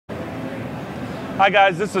Hi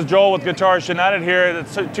guys, this is Joel with Guitars United here at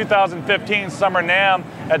the 2015 Summer NAMM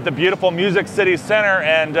at the beautiful Music City Center,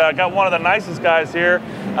 and got one of the nicest guys here.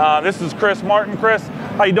 This is Chris Martin. Chris,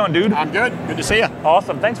 how you doing, dude? I'm good. Good to see you.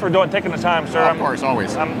 Awesome. Thanks for taking the time, sir. Oh, of course,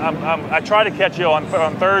 always. I try to catch you on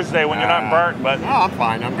Thursday when you're not burnt, but no, I'm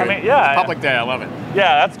fine. I'm good. I mean, yeah, it's a public day. I love it.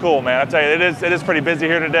 Yeah, that's cool, man. I tell you, it is pretty busy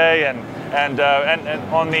here today, and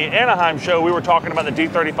on the Anaheim show, we were talking about the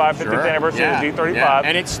D35 50th anniversary of the D35. Yeah.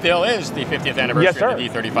 And it still is the 50th anniversary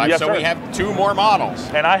of the D35. Yes, so sir. we have 2 more models.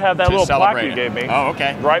 And I have that little plaque you gave me. Oh,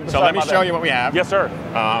 okay. Right beside so let me show you what we have. Yes, sir.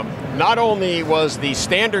 Not only was the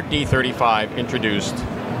standard D35 introduced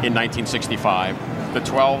in 1965, the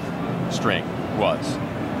 12 string was.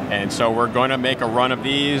 And so we're going to make a run of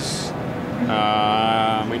these.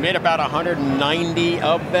 We made about 190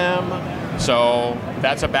 of them. So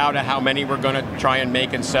that's about how many we're going to try and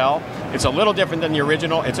make and sell. It's a little different than the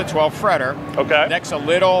original. It's a 12 fretter. Okay. Neck's a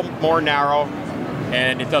little more narrow,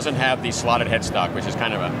 and it doesn't have the slotted headstock, which is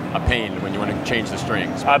kind of a pain when you want to change the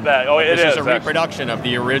strings. I bet. Oh, it is. This is a reproduction of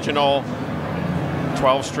the original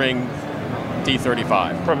 12-string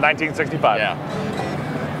D35. From 1965.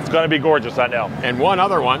 Yeah. It's going to be gorgeous, I know. And one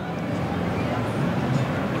other one.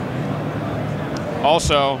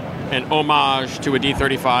 Also an homage to a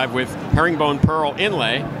D35 with herringbone pearl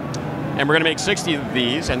inlay. And we're going to make 60 of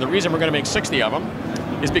these. And the reason we're going to make 60 of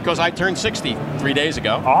them is because I turned 60 3 days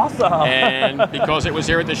ago. Awesome. And because it was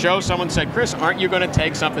here at the show, someone said, Chris, aren't you going to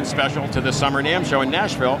take something special to the Summer NAMM show in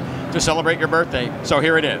Nashville to celebrate your birthday? So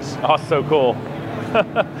here it is. Oh, so cool. So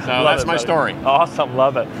that's my story. Awesome,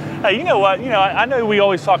 love it. Hey, you know what? I know we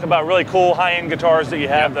always talk about really cool high-end guitars that you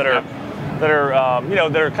have that are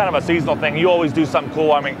kind of a seasonal thing. You always do something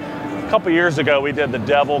cool. I mean, a couple years ago we did the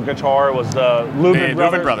Devil guitar. It was the Lubin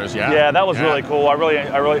Brothers. Yeah. Yeah, that was really cool. I really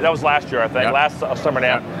that was last year, I think, last Summer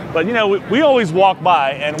NAMM. Yep. But we always walk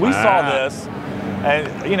by and we saw this,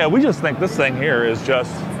 and we just think this thing here is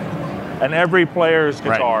just an every player's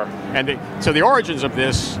guitar. Right. And so the origins of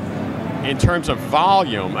this, in terms of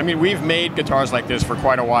volume, I mean, we've made guitars like this for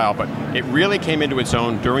quite a while, but it really came into its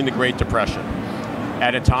own during the Great Depression,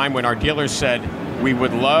 at a time when our dealers said, we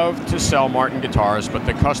would love to sell Martin guitars, but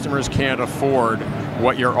the customers can't afford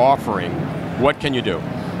what you're offering. What can you do?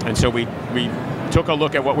 And so we took a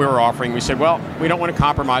look at what we were offering. We said, well, we don't want to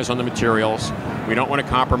compromise on the materials. We don't want to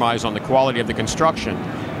compromise on the quality of the construction,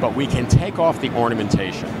 but we can take off the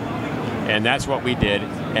ornamentation. And that's what we did.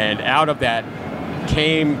 And out of that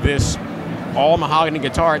came this all mahogany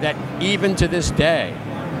guitar that even to this day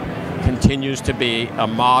continues to be a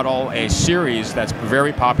model, a series that's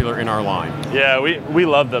very popular in our line. Yeah, we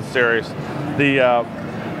love this series. The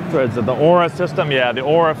Aura system, the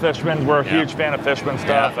Aura Fishman. We're a huge fan of Fishman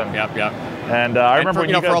stuff. And I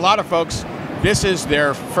remember for a lot of folks, this is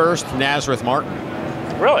their first Nazareth Martin.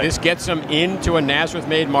 Really? This gets them into a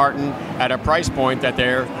Nazareth-made Martin at a price point that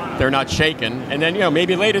they're not shaken, and then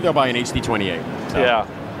maybe later they'll buy an HD28. So.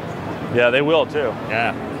 Yeah, they will too.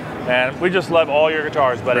 Yeah. And we just love all your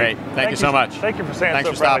guitars, buddy. Great. Thank you so much. Thank you for saying Thanks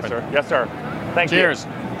so for proudly, stopping. sir. Yes, sir. Thank you. Cheers.